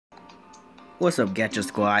What's up, Gacha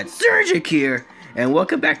Squad? Surgic here, and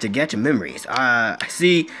welcome back to Gacha Memories.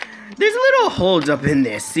 See, there's a little holds up in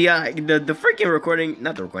this. See, the freaking recording,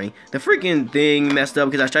 not the recording, the freaking thing messed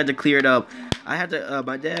up because I tried to clear it up. I had to,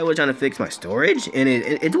 my dad was trying to fix my storage, and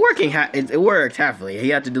it's working, it worked halfway. He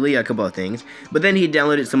had to delete a couple of things, but then he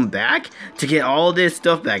downloaded some back to get all this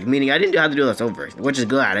stuff back, meaning I didn't have to do this over, which is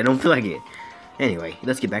glad. I don't feel like it. Anyway,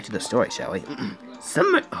 let's get back to the story, shall we?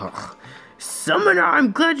 Summoner,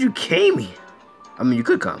 I'm glad you came. I mean, you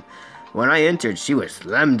could come. When I entered, she was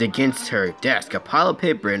slammed against her desk, a pile of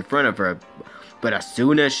paper in front of her. But as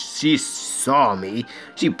soon as she saw me,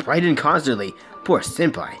 she brightened constantly. Poor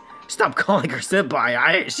senpai. Stop calling her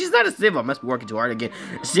senpai. She's not a senpai. I must be working too hard again.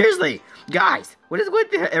 Seriously, guys, what is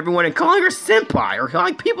with everyone and calling her senpai or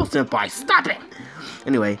calling people senpai? Stop it.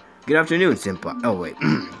 Anyway, good afternoon, senpai. Oh, wait.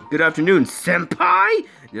 Good afternoon, senpai.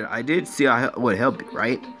 I did see I would help you,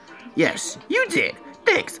 right? Yes, you did.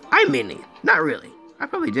 Thanks. I mean it. Not really. I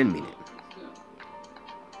probably didn't mean it.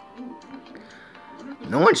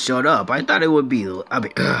 No one showed up. I thought it would be. No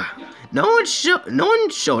one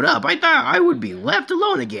showed up. I thought I would be left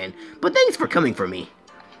alone again. But thanks for coming for me.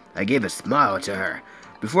 I gave a smile to her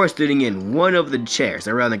before sitting in one of the chairs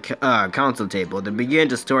around the council table to begin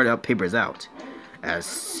to sort up papers out.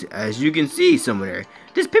 As you can see, Summoner,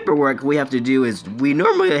 this paperwork we have to do is we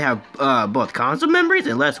normally have both council members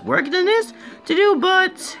and less work than this to do,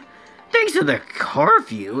 but thanks to the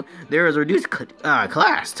curfew, there is reduced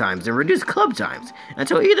class times and reduced club times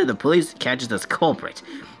until either the police catches this culprit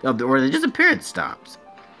or the disappearance stops.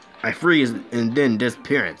 I freeze and then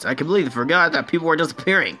disappearance. I completely forgot that people were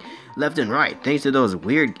disappearing left and right thanks to those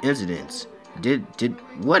weird incidents.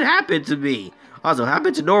 What happened to me? Also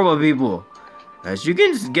happened to normal people. As you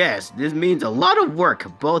can guess, this means a lot of work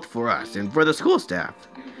both for us and for the school staff.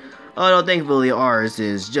 Although thankfully ours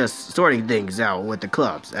is just sorting things out with the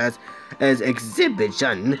clubs, as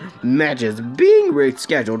exhibition matches being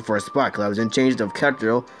rescheduled for spot clubs and changed of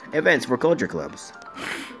cultural events for culture clubs.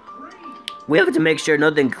 We have to make sure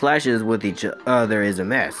nothing clashes with each other is a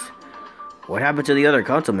mess. What happened to the other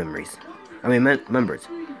council members?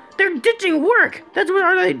 They're ditching work! That's what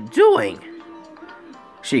are they doing?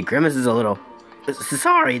 She grimaces a little.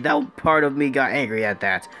 Sorry, that part of me got angry at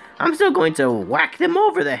that. I'm still going to whack them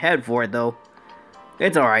over the head for it, though.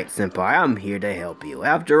 It's alright, senpai. I'm here to help you.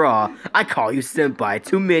 After all, I call you senpai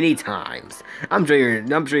too many times. I'm sure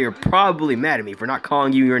you're probably mad at me for not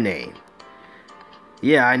calling you your name.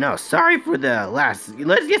 Yeah, I know. Sorry for the last.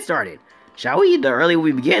 Let's get started. Shall we? The earlier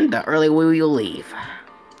we begin, the earlier we will leave.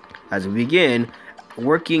 As we begin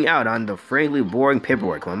working out on the frankly boring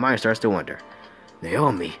paperwork, my mind starts to wonder.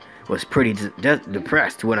 Naomi was pretty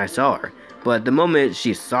depressed when I saw her, but the moment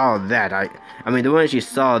she saw that I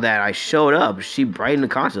showed up, she brightened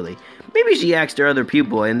constantly. Maybe she asked her other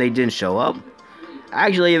people and they didn't show up.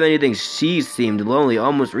 Actually, if anything, she seemed lonely,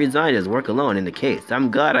 almost resigned as work alone in the case. I'm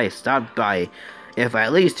glad I stopped by, if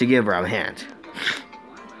at least to give her a hand.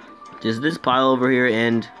 Does this pile over here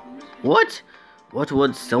end? What? What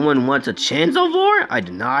would someone want a chainsaw for? I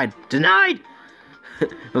denied.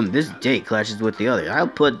 This date clashes with the other. I'll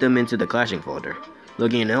put them into the clashing folder.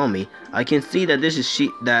 Looking at Naomi, I can see that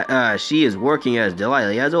she is working as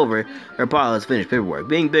delightfully as over her pile of finished paperwork,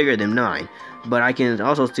 being bigger than mine. But I can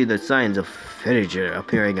also see the signs of fatigue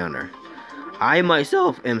appearing on her. I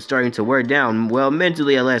myself am starting to wear down. Well,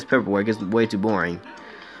 mentally, at last paperwork is way too boring.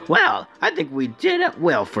 Well, I think we did it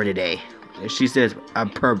well for today, she says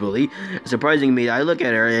hyperbole. Surprising me, I look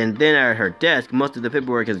at her and then at her desk, most of the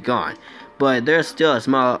paperwork is gone. But there's still a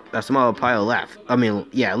small pile left.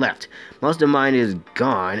 Left. Most of mine is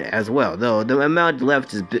gone as well, though the amount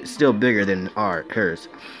left is still bigger than hers.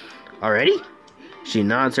 Already? She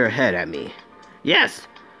nods her head at me. Yes.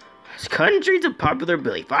 Contrary to popular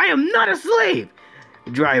belief, I am not a slave.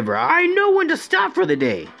 Driver, I know when to stop for the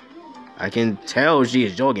day. I can tell she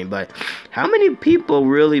is joking, but how many people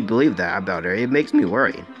really believe that about her? It makes me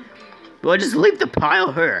worried. Well, just leave the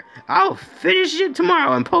pile her. I'll finish it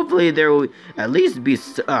tomorrow, and hopefully there will at least be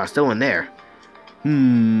someone there.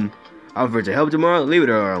 Offer to help tomorrow? Leave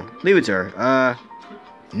it to her.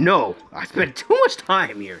 No. I spent too much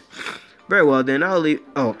time here. Very well, then I'll leave.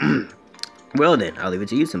 Oh, well then, I'll leave it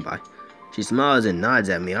to you, senpai. She smiles and nods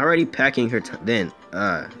at me, already packing her things.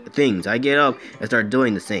 I get up and start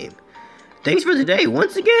doing the same. Thanks for today.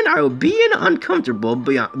 Once again, I will be in uncomfortable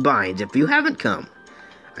bind if you haven't come.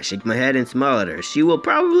 I shake my head and smile at her. She will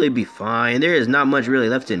probably be fine. There is not much really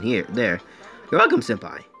left in there. You're welcome,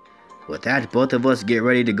 senpai. With that, both of us get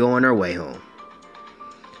ready to go on our way home.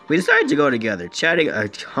 We decide to go together, chatting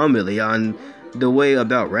humbly on the way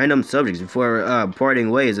about random subjects before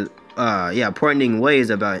parting ways pointing ways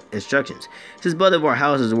about instructions. Since both of our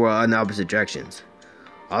houses were in opposite directions.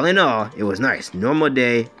 All in all, it was nice. Normal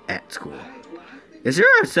day at school. Is there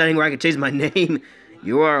a setting where I can change my name?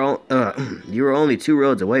 You are only 2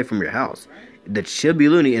 roads away from your house. The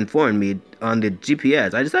Chibi informed me on the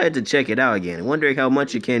GPS. I decided to check it out again, wondering how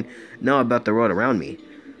much you can know about the road around me.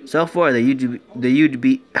 So far, the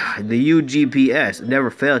UGPS never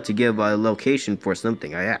failed to give a location for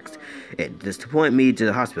something I asked. It just to point me to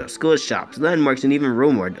the hospital, schools, shops, landmarks, and even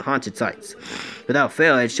rumored haunted sites. Without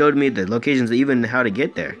fail, it showed me the locations and even how to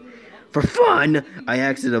get there. For fun, I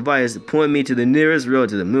asked the device to point me to the nearest road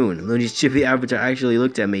to the moon. Looney's chippy avatar actually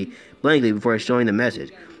looked at me blankly before showing the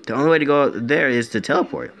message. The only way to go there is to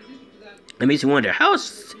teleport. It makes me wonder how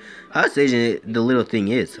station the little thing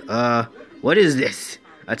is. What is this?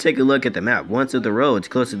 I take a look at the map. One of the roads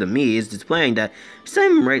closer to me is displaying that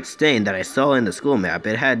same red stain that I saw in the school map.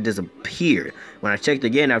 It had disappeared when I checked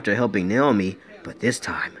again after helping Naomi, but this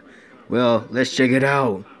time, well, let's check it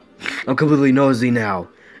out. I'm completely nosy now.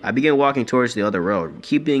 I begin walking towards the other road,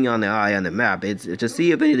 keeping an eye on the map to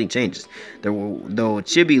see if anything changes. Though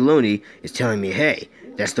Chibi Looney is telling me, hey,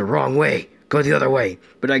 that's the wrong way. Go the other way.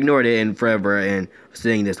 But I ignored it and forever and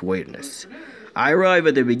seeing this weirdness. I arrive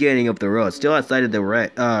at the beginning of the road, still outside of the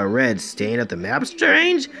red stain of the map.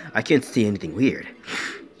 Strange? I can't see anything weird.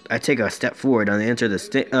 I take a step forward and enter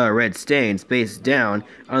the red stain space down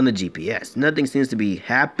on the GPS. Nothing seems to be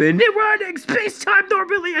happening. Running space-time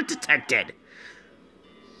normally undetected.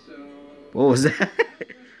 What was that?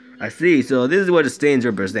 I see. So this is what the stains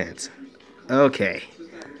represent. Okay.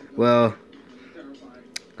 Well,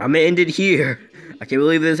 I'm gonna end it here. I can't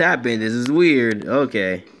believe this happened. This is weird.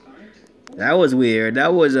 Okay. That was weird.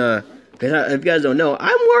 That was, if you guys don't know,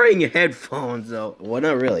 I'm wearing headphones, though. Well,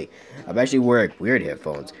 not really. I'm actually wearing weird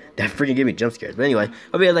headphones. That freaking gave me jump scares. But anyway,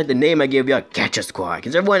 I mean, like the name I gave y'all, Gacha Squad.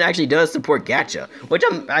 Because everyone actually does support Gacha. Which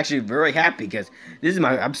I'm actually very happy, because this is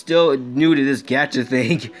I'm still new to this Gacha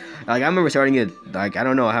thing. Like, I remember starting it, like, I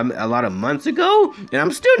don't know, a lot of months ago. And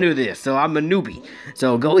I'm still new to this, so I'm a newbie.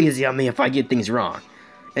 So go easy on me if I get things wrong.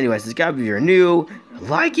 Anyways, subscribe if you're new,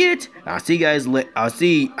 like it. I'll see you guys I'll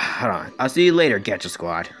see you later, Gacha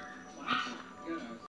Squad.